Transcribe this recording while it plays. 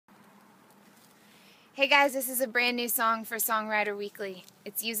Hey guys, this is a brand new song for Songwriter Weekly.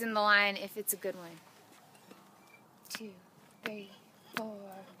 It's using the line, if it's a good one. 2, 3, 4.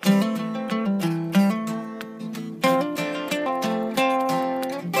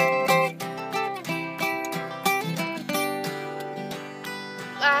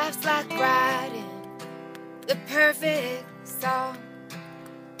 Life's like writing the perfect song.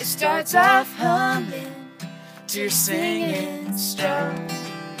 It starts off humming to your singing strong,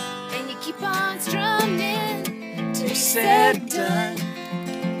 and you keep on strumming till you're said and done.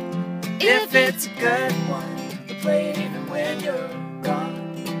 If it's a good one, you play it even when you're gone.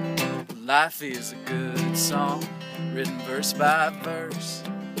 Life is a good song, written verse by verse.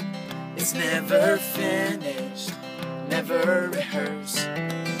 It's never finished, never rehearsed.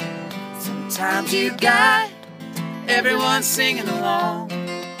 Sometimes you got everyone singing along,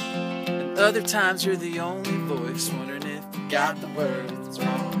 and other times you're the only voice wondering if you got the words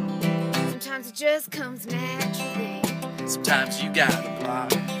wrong. Sometimes it just comes naturally. Sometimes you gotta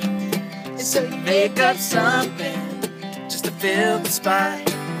block, and so you make up something just to fill the spot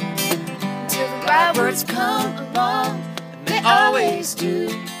Until the right words come along, and they always do.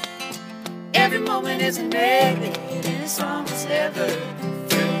 every moment is a medley, and a song is never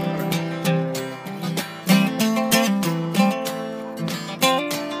through.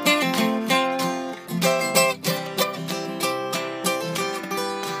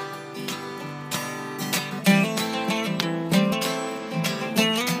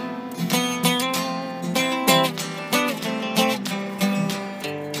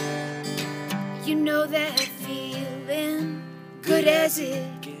 You know that feeling, good as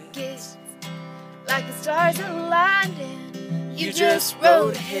it gets, like the stars aligned and you just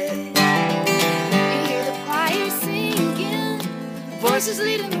rode ahead. You hear the choir singing, voices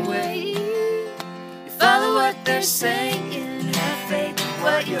leading the way. You follow what they're saying, have faith in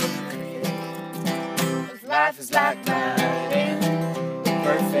what you're creating. If life is like writing The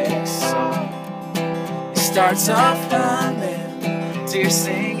perfect song, it starts off humming till you're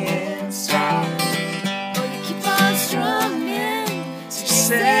singing strong. or you keep on strumming till you're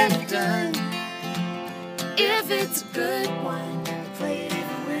said and done. If it's a good one, play it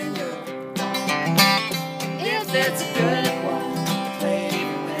even when you're gone. If it's a good